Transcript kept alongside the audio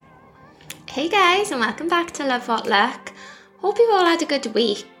Hey guys, and welcome back to Love What Luck. Hope you've all had a good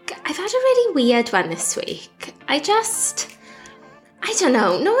week. I've had a really weird one this week. I don't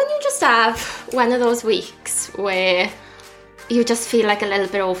know when you just have one of those weeks where you just feel like a little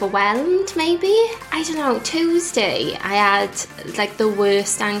bit overwhelmed, maybe? I don't know, Tuesday I had like the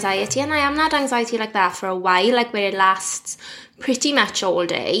worst anxiety, and I haven't had anxiety like that for a while, like where it lasts pretty much all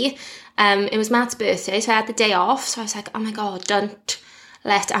day. It was Matt's birthday, so I had the day off, so I was like, oh my god, don't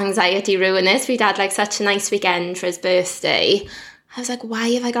let anxiety ruin this. We'd had like such a nice weekend for his birthday. I was like, why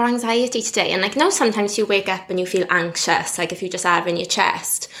have I got anxiety today? And like, now sometimes you wake up and you feel anxious, like if you just have it in your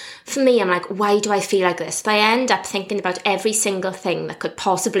chest. For me, I'm like, why do I feel like this? But I end up thinking about every single thing that could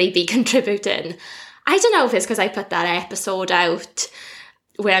possibly be contributing. I don't know if it's because I put that episode out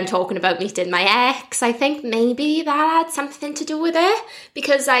where I'm talking about meeting my ex. I think maybe that had something to do with it,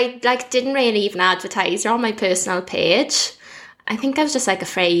 because I like didn't really even advertise it on my personal page. I think I was just like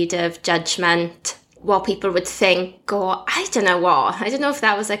afraid of judgment, what people would think, or I don't know what. I don't know if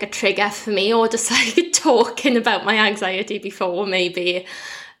that was like a trigger for me, or just like talking about my anxiety before maybe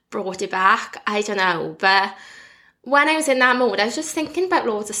brought it back. I don't know. But when I was in that mode, I was just thinking about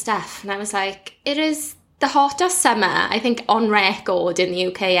loads of stuff, and I was like, it is the hottest summer, I think, on record in the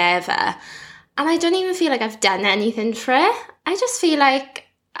UK ever. And I don't even feel like I've done anything for it. I just feel like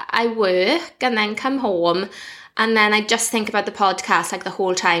I work and then come home, and then I just think about the podcast like the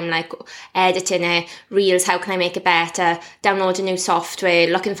whole time, like editing it, reels, how can I make it better, downloading new software,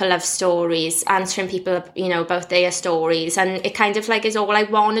 looking for love stories, answering people, about their stories. And it kind of like is all I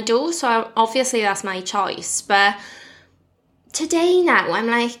want to do. So obviously that's my choice. But today now, I'm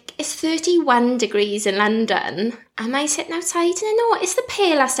like, it's 31 degrees in London. Am I sitting outside? And I know it's the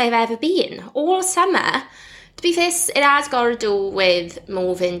palest I've ever been all summer. To be fair, it has got to do with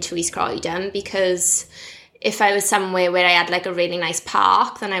moving to East Croydon, because if I was somewhere where I had like a really nice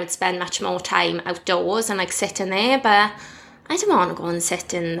park, then I would spend much more time outdoors and like sitting there. But I don't want to go and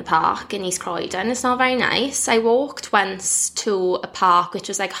sit in the park in East Croydon. It's not very nice. I walked once to a park which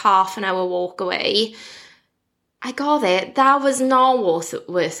was like half an hour walk away. I got it. That was not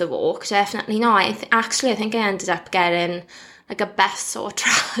worth the walk. Definitely not. I think I ended up getting like a bus or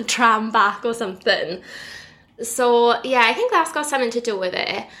tram back or something. So yeah, I think that's got something to do with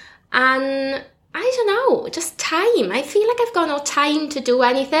it. And I don't know, just time. I feel like I've got no time to do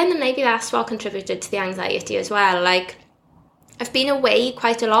anything, and maybe that's what contributed to the anxiety as well. Like, I've been away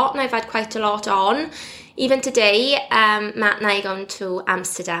quite a lot, and I've had quite a lot on. Even today, Matt and I are going to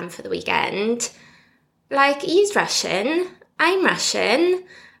Amsterdam for the weekend. Like, he's rushing, I'm rushing,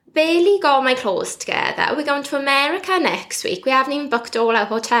 barely got my clothes together. We're going to America next week. We haven't even booked all our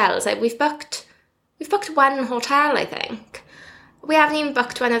hotels. Like, we've booked one hotel, I think. We haven't even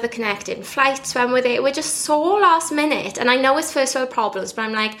booked one of the connecting flights when we're there. We're just so last minute. And I know it's first world problems, but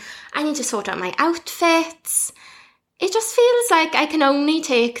I'm like, I need to sort out my outfits. It just feels like I can only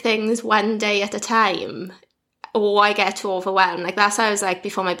take things one day at a time, or I get too overwhelmed. Like, that's how I was like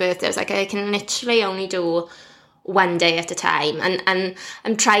before my birthday. I was like, I can literally only do one day at a time. And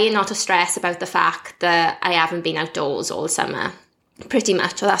I'm trying not to stress about the fact that I haven't been outdoors all summer. Pretty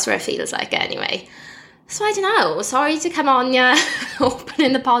much. Well, that's where it feels like anyway. So I don't know, sorry to come on you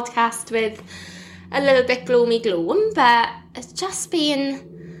opening the podcast with a little bit gloomy gloom, but it's just been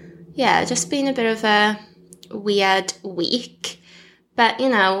a bit of a weird week. But,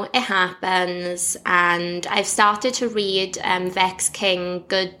 it happens, and I've started to read Vex King,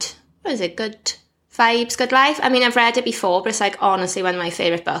 Good Vibes, Good Life. I mean, I've read it before, but it's like honestly one of my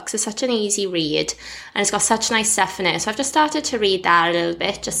favourite books. It's such an easy read, and it's got such nice stuff in it. So I've just started to read that a little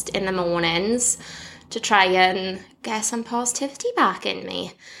bit, just in the mornings, to try and get some positivity back in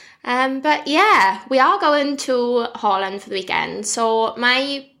me. But yeah, we are going to Holland for the weekend. So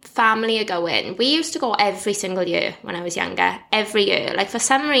my family are going. We used to go every single year when I was younger. Every year. Like, for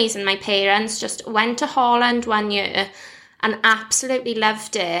some reason, my parents just went to Holland one year and absolutely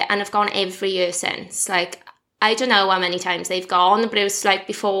loved it, and have gone every year since. Like, I don't know how many times they've gone, but it was like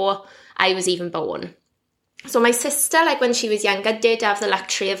before I was even born. So my sister, like when she was younger, did have the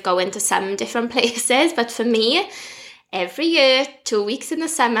luxury of going to some different places. But for me, every year, 2 weeks in the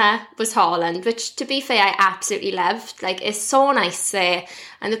summer was Holland, which, to be fair, I absolutely loved. Like, it's so nice there,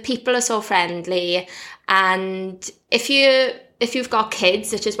 and the people are so friendly. And if you've got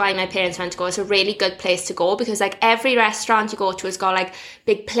kids, which is why my parents went to go, it's a really good place to go, because like every restaurant you go to has got like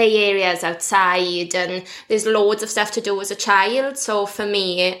big play areas outside, and there's loads of stuff to do as a child. So for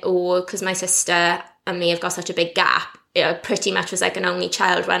me, because my sister and me have got such a big gap, it pretty much was like an only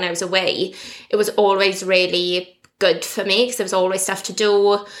child when I was away. It was always really good for me because there was always stuff to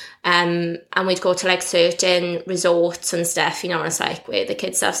do, and we'd go to like certain resorts and stuff, it's like where the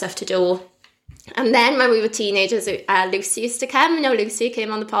kids have stuff to do. And then when we were teenagers, Lucy used to come. You know, Lucy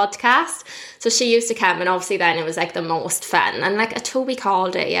came on the podcast. So she used to come, and obviously then it was like the most fun. And like a 2-week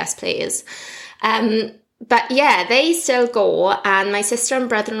holiday, yes please. But yeah, they still go, and my sister and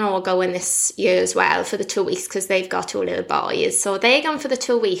brother-in-law are going this year as well for the 2 weeks because they've got 2 little boys. So they're going for the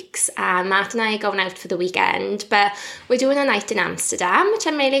 2 weeks, and Matt and I are going out for the weekend. But we're doing a night in Amsterdam, which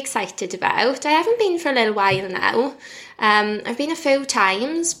I'm really excited about. I haven't been for a little while now. I've been a few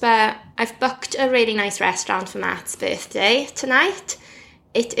times, but I've booked a really nice restaurant for Matt's birthday tonight.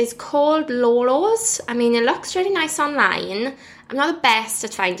 It is called Lolo's. I mean, it looks really nice online. I'm not the best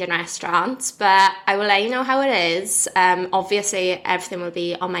at finding restaurants, but I will let you know how it is. Obviously, everything will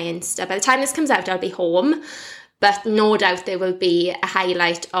be on my Insta. By the time this comes out, I'll be home, but no doubt there will be a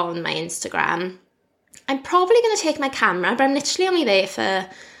highlight on my Instagram. I'm probably going to take my camera, but I'm literally only there for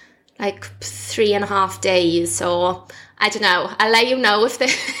like 3.5 days, so I don't know. I'll let you know if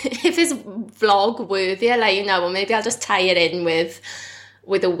it's vlog worthy. I'll let you know, or maybe I'll just tie it in with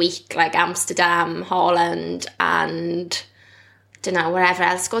a week like Amsterdam, Holland, and don't know, wherever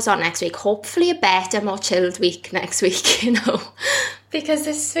else goes on next week. Hopefully a better, more chilled week next week, you know, because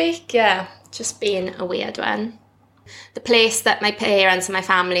this week, yeah, just being a weird one. The place that my parents and my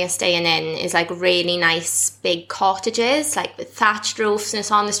family are staying in is like really nice big cottages, like with thatched roofs, and it's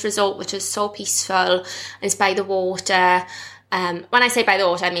on this resort which is so peaceful, and it's by the water. When I say by the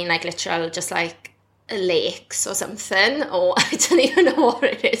water, I mean like literal, just like lakes or something, or I don't even know what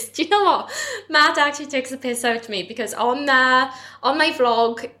it is. Do you know what? Matt actually takes a piss out of me because on my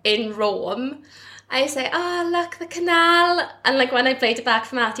vlog in Rome, I say, oh, look, the canal. And like when I played it back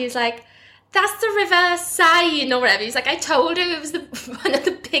for Matt, he was like, that's the River Seine or whatever. He's like, I told him it was one of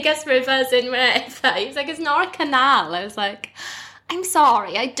the biggest rivers in wherever. He's like, it's not a canal. I was like, I'm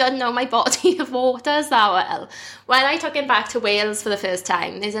sorry, I don't know my body of waters that well. When I took him back to Wales for the first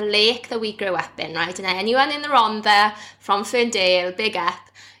time, there's a lake that we grew up in, right? And anyone in the Rhondda from Ferndale, big up,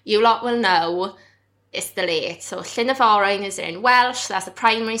 you lot will know it's the lake. So Llyn y Forwyn is in Welsh. That's the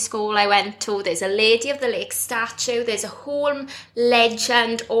primary school I went to. There's a Lady of the Lake statue. There's a whole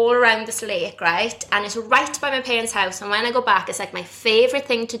legend all around this lake, right? And it's right by my parents' house. And when I go back, it's like my favourite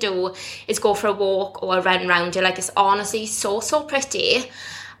thing to do is go for a walk or a run around it. Like, it's honestly so pretty.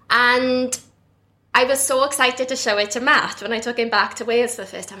 And I was so excited to show it to Matt when I took him back to Wales for the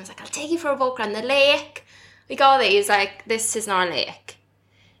first time. I was like, I'll take you for a walk around the lake. We got there. He's like, this is not a lake.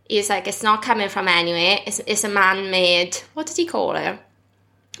 He's like, it's not coming from anywhere. It's a man-made, what did he call it?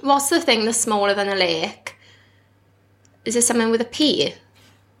 What's the thing that's smaller than a lake? Is it something with a P?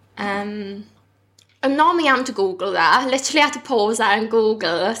 I'm not me having to Google that. I literally had to pause that and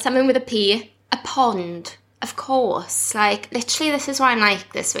Google something with a P. A pond, of course. Like, literally, this is what I'm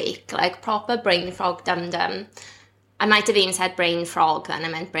like this week. Like, proper brain frog dum-dum. I might have even said brain frog, then I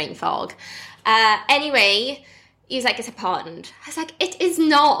meant brain fog. Anyway, he was like, it's a pond. I was like, it is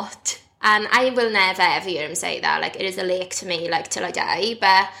not. And I will never ever hear him say that. Like, it is a lake to me, like, till I die.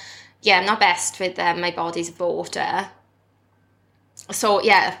 But yeah, I'm not best with my bodies of water. So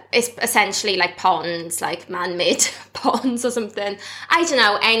yeah, it's essentially like ponds, like man-made ponds or something. I don't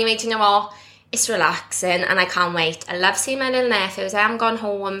know. Anyway, do you know what? It's relaxing and I can't wait. I love seeing my little nephews. I haven't gone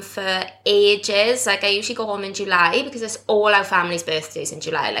home for ages. Like, I usually go home in July because it's all our family's birthdays in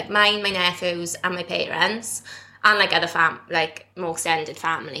July. Like mine, my nephews and my parents. And like other like more extended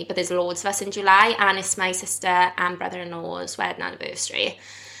family, but there's loads of us in July, and it's my sister and brother-in-law's wedding anniversary.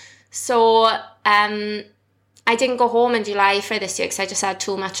 So I didn't go home in July for this year because I just had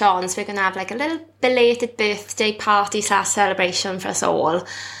too much on. So we're gonna have like a little belated birthday party / celebration for us all.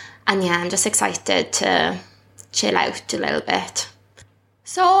 And yeah, I'm just excited to chill out a little bit.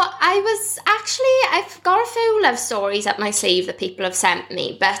 So I've got a few love stories up my sleeve that people have sent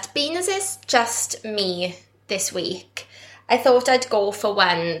me, but being as it's just me this week, I thought I'd go for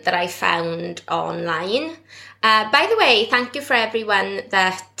one that I found online. By the way, thank you for everyone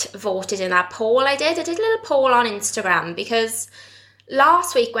that voted in that poll I did. I did a little poll on Instagram because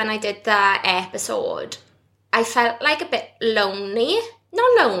last week when I did that episode, I felt like a bit lonely.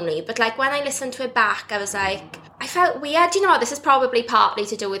 Not lonely, but like when I listened to it back, I was like, I felt weird. You know, this is probably partly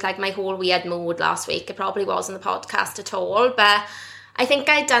to do with like my whole weird mood last week. It probably wasn't the podcast at all, but I think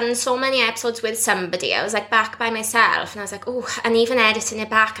I'd done so many episodes with somebody. I was like back by myself and I was like, oh, and even editing it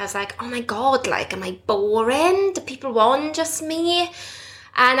back, I was like, oh my God, like, am I boring? Do people want just me?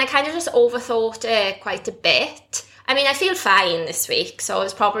 And I kind of just overthought it quite a bit. I mean, I feel fine this week, so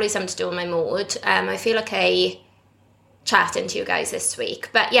it's probably something to do with my mood. I feel okay chatting to you guys this week.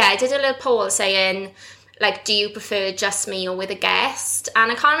 But yeah, I did a little poll saying, like, do you prefer just me or with a guest?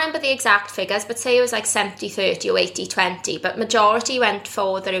 And I can't remember the exact figures, but say it was like 70-30 or 80-20, but majority went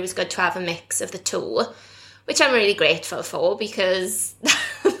for that it was good to have a mix of the two, which I'm really grateful for, because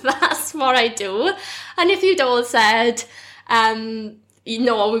that's what I do. And if you'd all said, we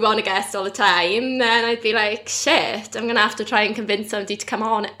want a guest all the time, then I'd be like, shit, I'm going to have to try and convince somebody to come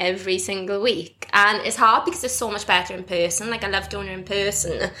on every single week. And it's hard because it's so much better in person. Like, I love doing it in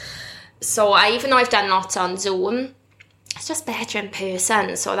person. So even though I've done lots on Zoom, it's just better in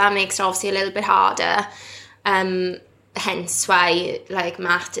person. So that makes it obviously a little bit harder. Hence why, like,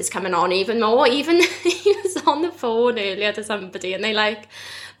 Matt is coming on even more. Even he was on the phone earlier to somebody and they like,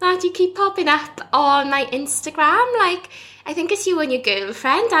 Matt, you keep popping up on my Instagram. Like, I think it's you and your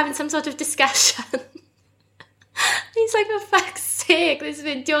girlfriend having some sort of discussion. He's like, for fuck's sake, this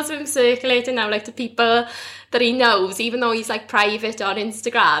video's been circulating now, like, to people that he knows, even though he's like private on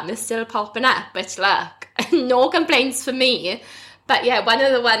Instagram, they're still popping up. But look, no complaints for me. But yeah, one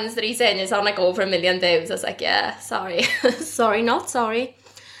of the ones that he's in is on like over 1 million views. I was like, yeah, sorry. Sorry, not sorry.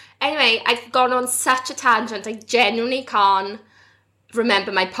 Anyway, I've gone on such a tangent. I genuinely can't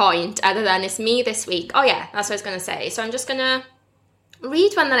remember my point other than it's me this week. Oh yeah, that's what I was going to say. So I'm just going to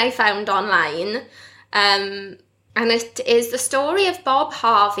read one that I found online. And it is the story of Bob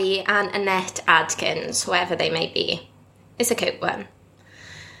Harvey and Annette Adkins, whoever they may be. It's a cute one.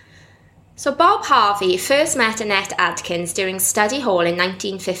 So Bob Harvey first met Annette Adkins during study hall in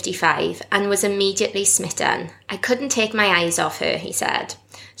 1955 and was immediately smitten. I couldn't take my eyes off her, he said.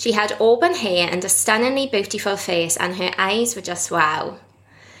 She had auburn hair and a stunningly beautiful face, and her eyes were just wow.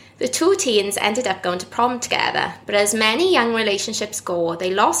 The two teens ended up going to prom together, but as many young relationships go,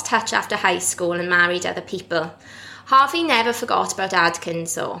 they lost touch after high school and married other people. Harvey never forgot about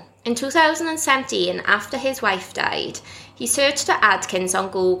Adkins though. In 2017, after his wife died, he searched for Adkins on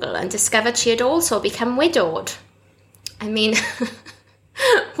Google and discovered she had also become widowed. I mean,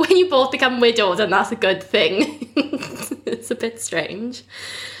 when you both become widowed, and that's a good thing. It's a bit strange.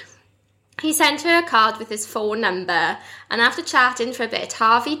 He sent her a card with his phone number, and after chatting for a bit,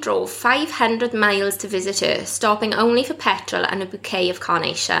 Harvey drove 500 miles to visit her, stopping only for petrol and a bouquet of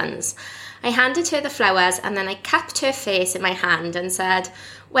carnations. I handed her the flowers and then I cupped her face in my hand and said,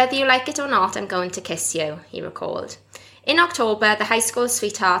 "Whether you like it or not, I'm going to kiss you," he recalled. In October, the high school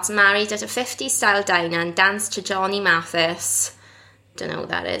sweethearts married at a 50s-style diner and danced to Johnny Mathis. Don't know who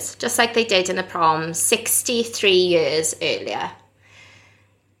that is. Just like they did in the prom 63 years earlier.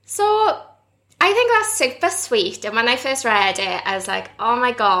 So I think that's super sweet. And when I first read it, I was like, oh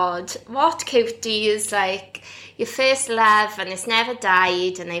my God, what cuties, like your first love and it's never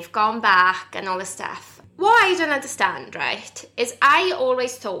died and they've gone back and all this stuff. What I don't understand, right, is I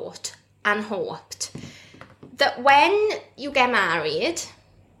always thought and hoped that when you get married,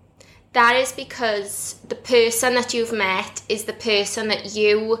 that is because the person that you've met is the person that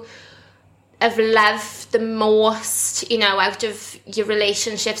you have loved the most, you know, out of your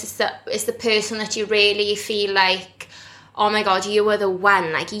relationships. It's the person that you really feel like, oh my God, you are the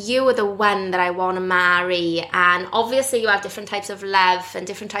one. Like, you are the one that I want to marry. And obviously you have different types of love and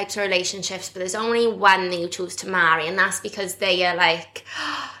different types of relationships, but there's only one that you choose to marry. And that's because they are like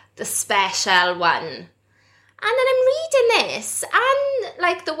the special one. And then I'm reading this, and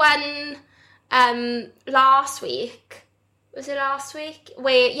like the one last week, was it last week?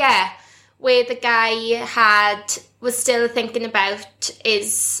 Where the guy was still thinking about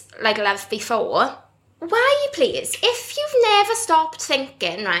his like love before. Why, please? If you've never stopped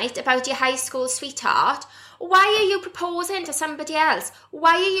thinking, right, about your high school sweetheart, why are you proposing to somebody else?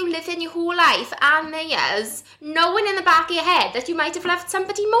 Why are you living your whole life and the years knowing in the back of your head that you might have loved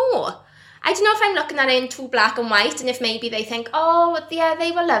somebody more? I don't know if I'm looking at it in too black and white, and if maybe they think, oh, yeah,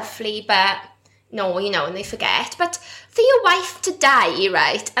 they were lovely, but no, you know, and they forget. But for your wife to die,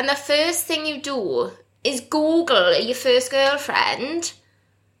 right, and the first thing you do is Google your first girlfriend,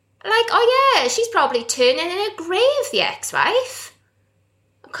 like, oh yeah, she's probably turning in her grave, the ex-wife.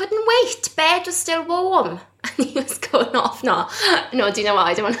 I couldn't wait. Bed was still warm. And he was going off. No, do you know what?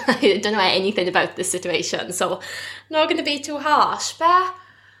 I don't know anything about this situation, so I'm not going to be too harsh, but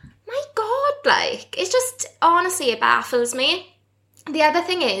my God, like, it's just, honestly, it baffles me. The other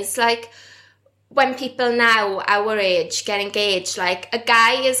thing is, like, when people now, our age, get engaged, like, a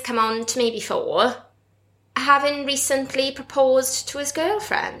guy has come on to me before, having recently proposed to his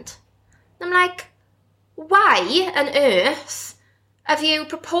girlfriend. I'm like, why on earth have you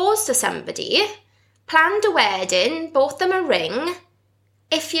proposed to somebody, planned a wedding, bought them a ring,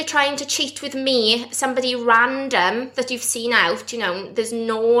 if you're trying to cheat with me, somebody random that you've seen out, you know, there's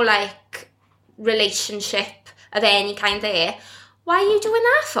no, like, relationship of any kind there, why are you doing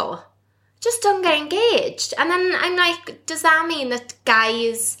that for? just don't get engaged. And then I'm like, does that mean that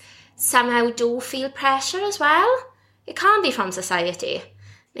guys somehow do feel pressure as well? It can't be from society.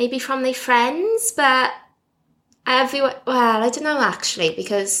 Maybe from their friends, but everyone, well, I don't know actually,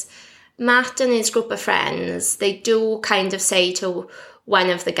 because Matt and his group of friends, they do kind of say to one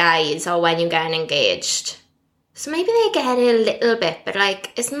of the guys, or when you're getting engaged. So maybe they get it a little bit, but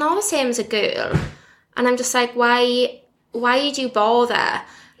like, it's not the same as a girl. And I'm just like, why do you bother?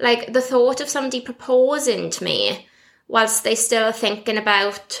 Like, the thought of somebody proposing to me whilst they're still thinking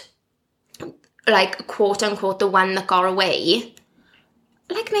about, like, quote unquote, the one that got away,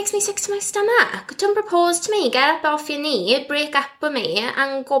 like, makes me sick to my stomach. Don't propose to me, get up off your knee, break up with me,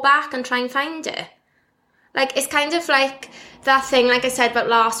 and go back and try and find it. Like, it's kind of like that thing, like I said about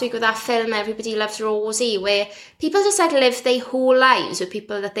last week with that film, Everybody Loves Rosie, where people just like live their whole lives with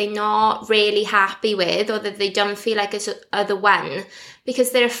people that they're not really happy with, or that they don't feel like are the one,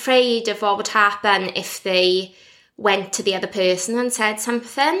 because they're afraid of what would happen if they went to the other person and said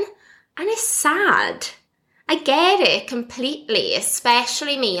something. And it's sad. I get it completely,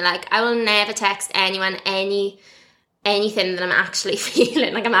 especially me. Like, I will never text anyone anything that I'm actually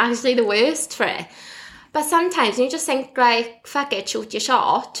feeling. Like, I'm actually the worst for it. But sometimes you just think, like, fuck it, shoot your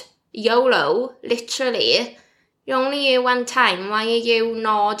shot. YOLO, literally. You're only here one time. Why are you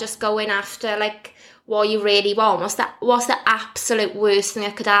not just going after, like, what you really want? What's the absolute worst thing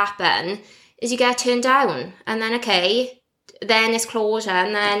that could happen is you get turned down. And then, okay, then it's closure,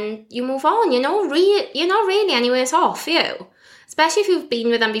 and then you move on. You're not really anywhere off, you. Especially if you've been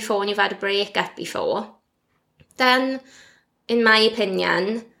with them before and you've had a breakup before. Then, in my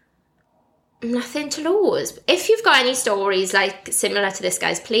opinion, nothing to lose. If you've got any stories like similar to this,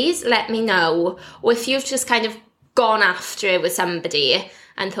 guys, please let me know. Or if you've just kind of gone after it with somebody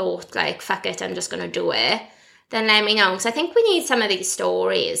and thought, like, fuck it, I'm just going to do it, then let me know. Because I think we need some of these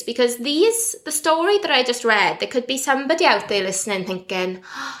stories, because the story that I just read, there could be somebody out there listening thinking,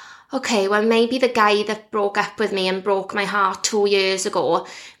 okay, well, maybe the guy that broke up with me and broke my heart 2 years ago,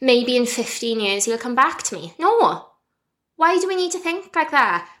 maybe in 15 years he'll come back to me. No. Why do we need to think like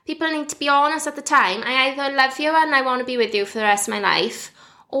that? People need to be honest at the time. I either love you and I want to be with you for the rest of my life,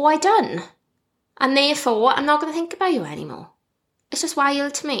 or I don't. And therefore, I'm not going to think about you anymore. It's just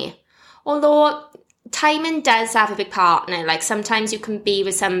wild to me. Although timing does have a big part in it. Like, sometimes you can be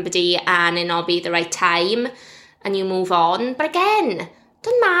with somebody and it not be the right time and you move on. But again,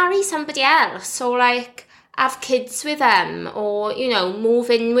 don't marry somebody else, or like have kids with them, or, you know, move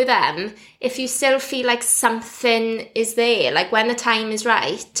in with them if you still feel like something is there. Like, when the time is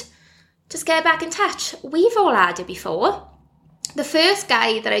right, just get back in touch. We've all had it before. The first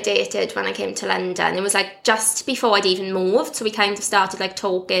guy that I dated when I came to London, it was like just before I'd even moved, so we kind of started like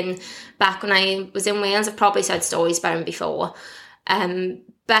talking back when I was in Wales. I've probably said stories about him before,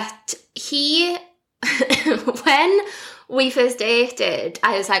 but he when we first dated,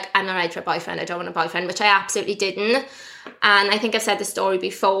 I was like, I'm not ready for a boyfriend, I don't want a boyfriend, which I absolutely didn't. And I think I've said the story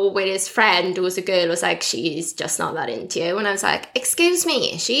before where his friend, who was a girl, was like, she's just not that into you. And I was like, excuse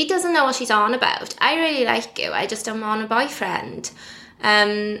me, she doesn't know what she's on about. I really like you, I just don't want a boyfriend.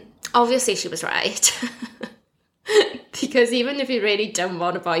 Obviously she was right. Because even if you really don't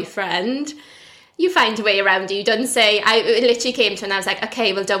want a boyfriend, you find a way around it. You don't say, I literally came to him and I was like,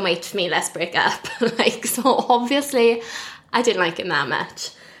 okay, well, don't wait for me, let's break up. Like, so obviously I didn't like him that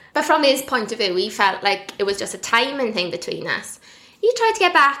much. But from his point of view, he felt like it was just a timing thing between us. He tried to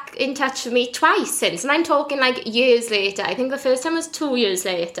get back in touch with me twice since, and I'm talking like years later. I think the first time was 2 years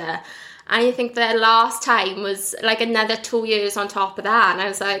later. And I think the last time was like another 2 years on top of that. And I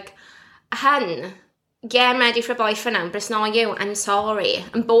was like, hun, yeah, I'm ready for a boyfriend now, but it's not you, I'm sorry.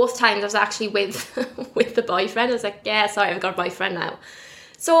 And both times I was actually with the boyfriend. I was like, yeah, sorry, I've got a boyfriend now.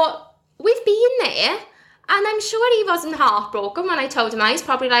 So we've been there, and I'm sure he wasn't heartbroken when I told him that. He's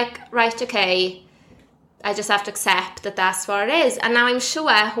probably like, right, okay, I just have to accept that that's what it is. And now I'm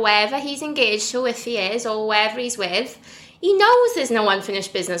sure whoever he's engaged to, if he is, or whoever he's with, he knows there's no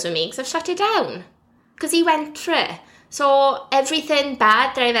unfinished business with me because I've shut it down. Because he went through it. So everything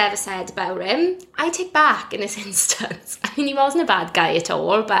bad that I've ever said about him, I take back in this instance. I mean, he wasn't a bad guy at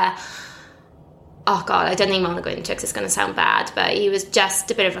all, but, oh God, I don't even want to go into it because it's going to sound bad, but he was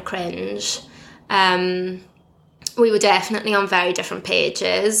just a bit of a cringe. We were definitely on very different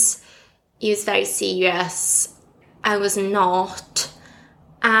pages. He was very serious. I was not.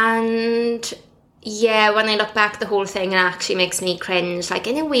 And yeah, when I look back at the whole thing, it actually makes me cringe. Like,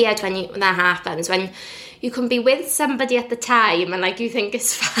 in a weird when that happens, when you can be with somebody at the time and like you think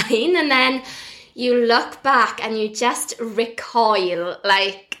it's fine, and then you look back and you just recoil.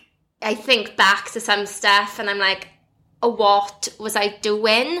 Like, I think back to some stuff and I'm like, what was I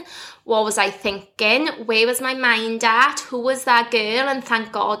doing? What was I thinking? Where was my mind at? Who was that girl? And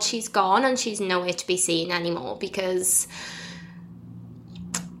thank God she's gone and she's nowhere to be seen anymore, because...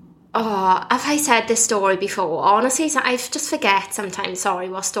 Oh, have I said this story before? Honestly, I just forget sometimes, sorry,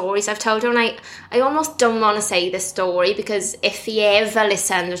 what stories I've told you. And I almost don't want to say this story, because if he ever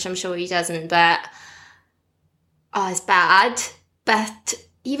listens, which I'm sure he doesn't, but... Oh, it's bad. But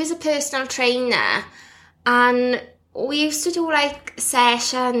he was a personal trainer, and we used to do, like,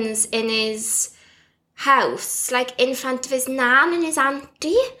 sessions in his house, like, in front of his nan and his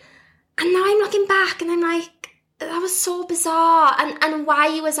auntie. And now I'm looking back and I'm like, that was so bizarre. And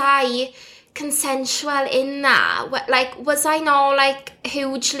why was I consensual in that? Like, was I not, like,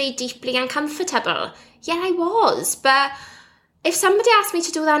 hugely, deeply uncomfortable? Yeah, I was. But if somebody asked me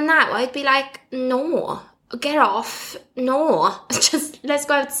to do that now, I'd be like, no, get off. No, just let's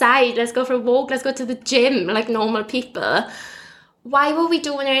go outside. Let's go for a walk. Let's go to the gym like normal people. Why were we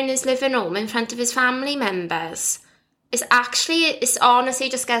doing it in his living room in front of his family members? It's honestly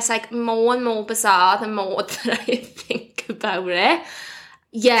just gets like more and more bizarre the more that I think about it.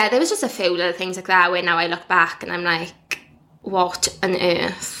 Yeah, there was just a few little things like that where now I look back and I'm like, what on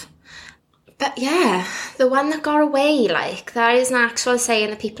earth? But yeah, the one that got away, like, that is an actual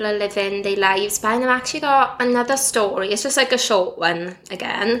saying that people are living their lives by. And I've actually got another story. It's just like a short one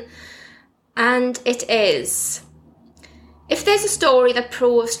again. And it is... If there's a story that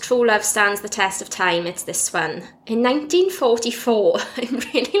proves true love stands the test of time, it's this one. In 1944, I'm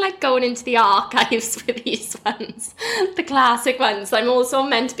really like going into the archives with these ones, the classic ones. I'm also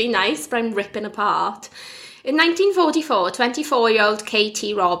meant to be nice, but I'm ripping apart. In 1944, 24-year-old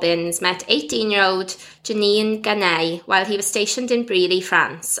K.T. Robbins met 18-year-old Janine Ganay while he was stationed in Briey,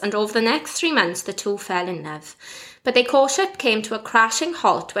 France, and over the next 3 months the two fell in love. But their courtship came to a crashing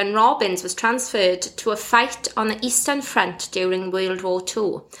halt when Robbins was transferred to a fight on the Eastern Front during World War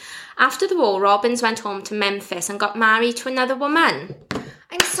II. After the war, Robbins went home to Memphis and got married to another woman.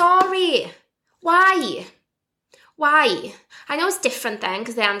 I'm sorry. Why? I know it's different then,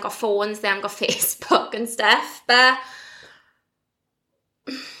 because they haven't got phones, they haven't got Facebook and stuff, but...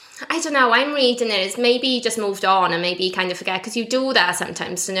 I don't know, I'm reading it as maybe he just moved on and maybe you kind of forget, because you do that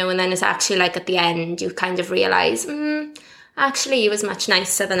sometimes, you know, and then it's actually like at the end you kind of realise, actually he was much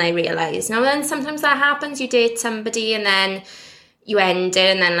nicer than I realised. Now then sometimes that happens, you date somebody and then you end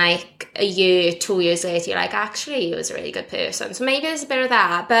it and then like a year, 2 years later you're like, actually he was a really good person. So maybe there's a bit of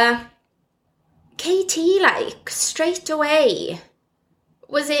that, but K.T. like straight away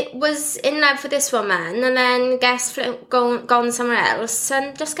was in love with this woman and then gone somewhere else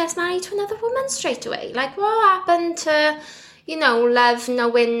and just gets married to another woman straight away. Like, what happened to, you know, love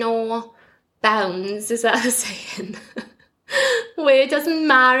knowing no bounds, is that a saying? Where it doesn't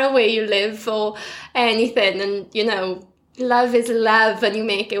matter where you live or anything and, you know, love is love and you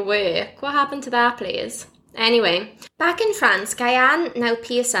make it work. What happened to that, please? Anyway, back in France, Guyane, now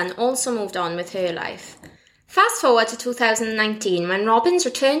Pearson, also moved on with her life. Fast forward to 2019 when Robbins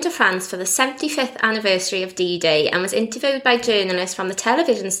returned to France for the 75th anniversary of D-Day and was interviewed by journalists from the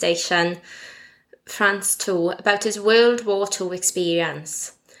television station France 2 about his World War II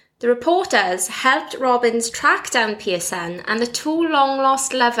experience. The reporters helped Robbins track down Pearson and the two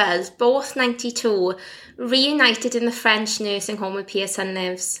long-lost lovers, both 92, reunited in the French nursing home where Pearson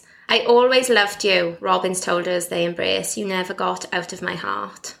lives. I always loved you, Robbins told her as they embraced. You never got out of my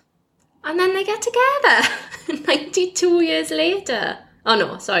heart. And then they get together 92 years later. Oh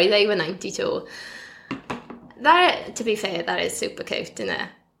no, sorry, they were 92. That, to be fair, that is super cute, isn't it?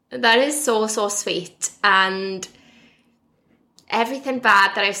 That is so, so sweet. And everything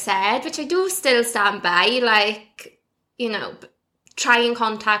bad that I've said, which I do still stand by, like, you know, try and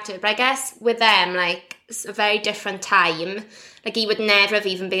contact her. But I guess with them, like, it's a very different time. Like, he would never have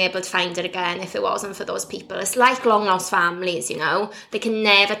even been able to find it again if it wasn't for those people. It's like long-lost families, you know? They can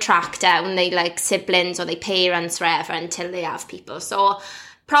never track down their, like, siblings or their parents forever until they have people. So,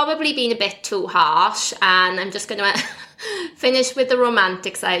 probably been a bit too harsh. And I'm just going to finish with the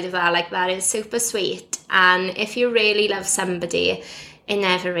romantic side of that. Like, that is super sweet. And if you really love somebody, it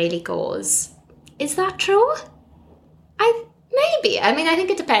never really goes. Is that true? Maybe. I mean, I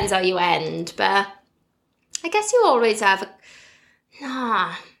think it depends how you end. But I guess you always have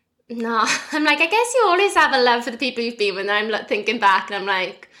No. I'm like, I guess you always have a love for the people you've been with. And I'm like, thinking back and I'm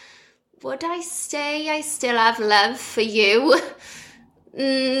like, would I say I still have love for you?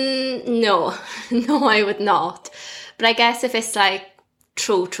 No, I would not. But I guess if it's like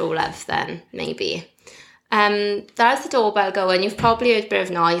true love, then maybe. There's the doorbell going. You've probably heard a bit of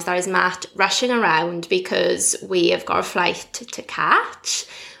noise. There's Matt rushing around because we have got a flight to catch.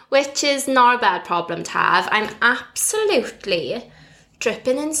 which is not a bad problem to have. I'm absolutely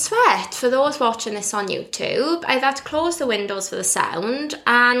dripping in sweat. For those watching this on YouTube, I've had to close the windows for the sound,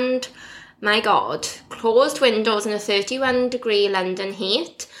 and my God, closed windows in a 31-degree London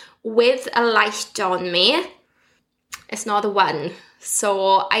heat with a light on me, it's not the one.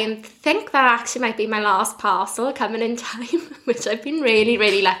 So I think that actually might be my last parcel coming in time, which I've been really,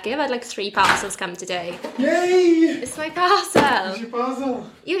 really lucky. I've had like 3 parcels come today. Yay! It's my parcel. It's your parcel.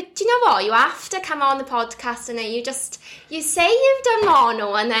 Do you know what? You have to come on the podcast and then you say you've done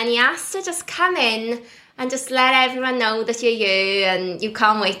mono, and then you have to just come in and just let everyone know that you're you and you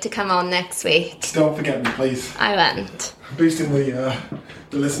can't wait to come on next week. Don't forget me, please. I won't. Boosting the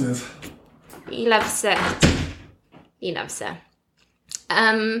listeners. He loves it. He loves it.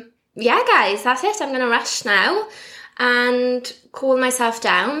 Yeah, guys, that's it. I'm going to rush now and cool myself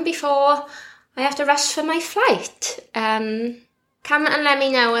down before I have to rush for my flight. Come and let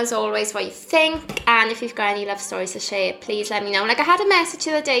me know, as always, what you think. And if you've got any love stories to share, please let me know. Like, I had a message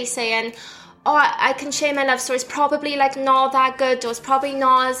the other day saying, oh, I can share my love stories, probably like not that good, or it's probably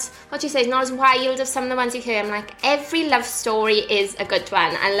not as, what do you say, not as wild as some of the ones you hear. I'm like, every love story is a good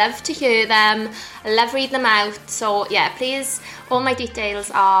one. I love to hear them, I love reading them out. So yeah, please, all my details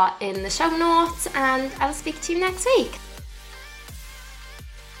are in the show notes, and I'll speak to you next week.